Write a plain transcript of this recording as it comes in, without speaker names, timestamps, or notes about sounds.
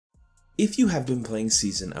If you have been playing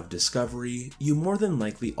Season of Discovery, you more than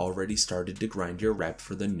likely already started to grind your rep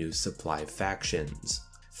for the new supply factions.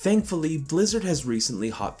 Thankfully, Blizzard has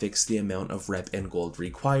recently hotfixed the amount of rep and gold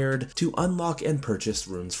required to unlock and purchase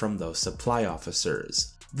runes from those supply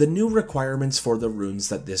officers. The new requirements for the runes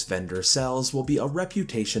that this vendor sells will be a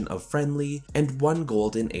reputation of friendly and 1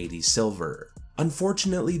 gold and 80 silver.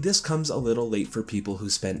 Unfortunately, this comes a little late for people who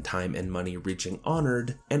spent time and money reaching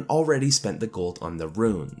Honored and already spent the gold on the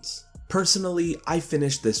runes. Personally, I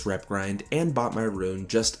finished this rep grind and bought my rune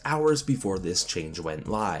just hours before this change went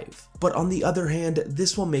live. But on the other hand,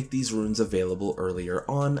 this will make these runes available earlier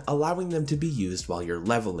on, allowing them to be used while you're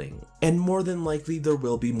leveling. And more than likely there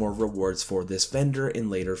will be more rewards for this vendor in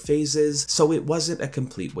later phases, so it wasn't a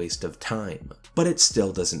complete waste of time. But it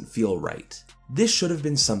still doesn't feel right. This should have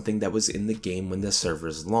been something that was in the game when the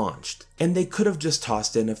servers launched, and they could have just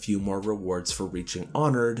tossed in a few more rewards for reaching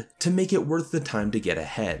Honored to make it worth the time to get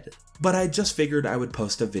ahead. But I just figured I would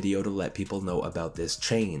post a video to let people know about this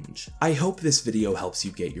change. I hope this video helps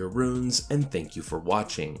you get your runes, and thank you for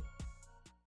watching.